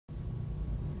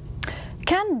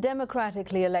Can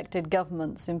democratically elected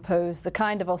governments impose the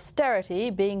kind of austerity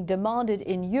being demanded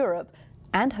in Europe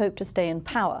and hope to stay in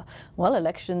power? Well,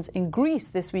 elections in Greece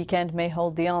this weekend may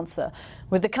hold the answer.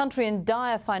 With the country in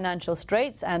dire financial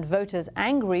straits and voters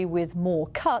angry with more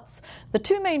cuts, the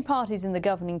two main parties in the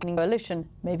governing coalition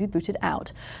may be booted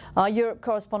out. Our Europe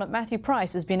correspondent Matthew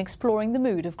Price has been exploring the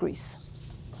mood of Greece.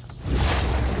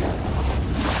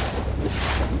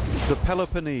 The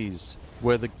Peloponnese,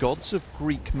 where the gods of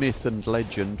Greek myth and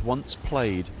legend once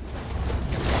played,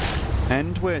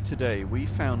 and where today we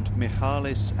found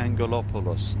Michalis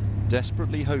Angelopoulos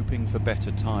desperately hoping for better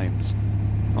times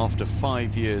after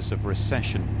 5 years of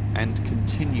recession and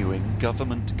continuing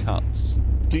government cuts.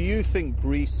 Do you think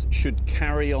Greece should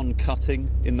carry on cutting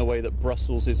in the way that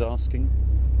Brussels is asking?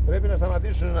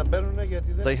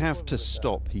 They have to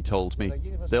stop, he told me.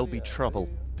 There'll be trouble.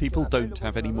 People don't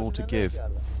have any more to give.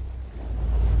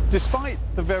 Despite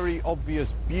the very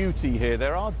obvious beauty here,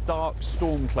 there are dark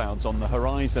storm clouds on the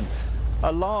horizon.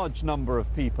 A large number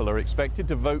of people are expected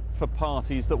to vote for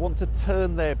parties that want to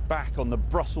turn their back on the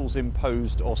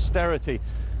Brussels-imposed austerity.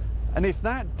 And if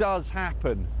that does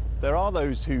happen, there are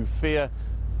those who fear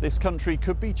this country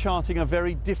could be charting a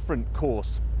very different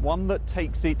course, one that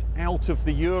takes it out of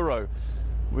the euro,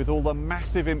 with all the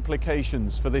massive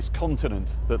implications for this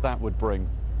continent that would bring.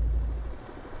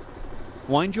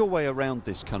 Wind your way around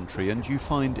this country and you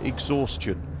find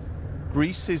exhaustion.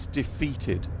 Greece is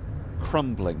defeated,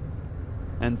 crumbling,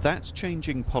 and that's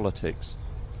changing politics.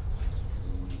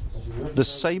 The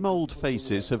same old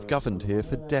faces have governed here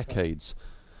for decades.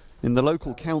 In the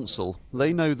local council,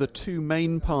 they know the two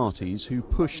main parties who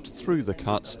pushed through the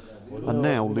cuts are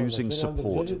now losing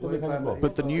support.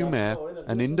 But the new mayor,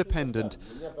 an independent,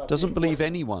 doesn't believe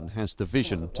anyone has the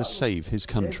vision to save his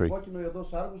country.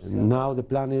 Now the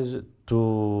plan is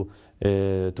to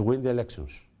win the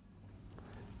elections.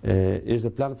 Is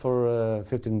the plan for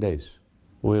 15 days.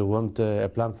 We want a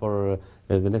plan for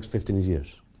the next 15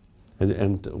 years.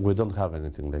 And we don't have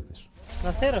anything like this.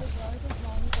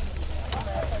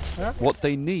 What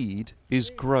they need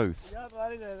is growth.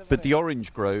 But the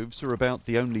orange groves are about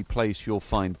the only place you'll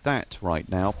find that right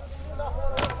now.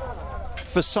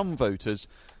 For some voters,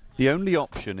 the only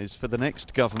option is for the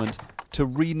next government to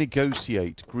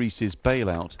renegotiate Greece's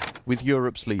bailout with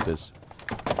Europe's leaders.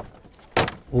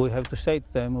 We have to say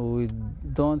to them we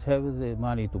don't have the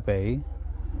money to pay.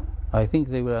 I think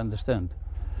they will understand.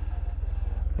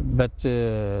 But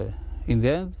in the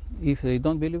end, if they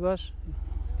don't believe us,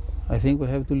 I think we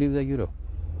have to leave the euro.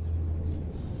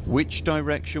 Which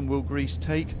direction will Greece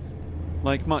take?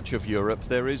 Like much of Europe,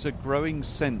 there is a growing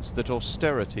sense that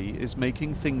austerity is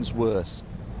making things worse.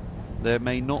 There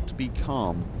may not be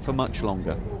calm for much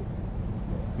longer.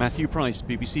 Matthew Price,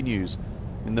 BBC News,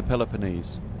 in the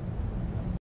Peloponnese.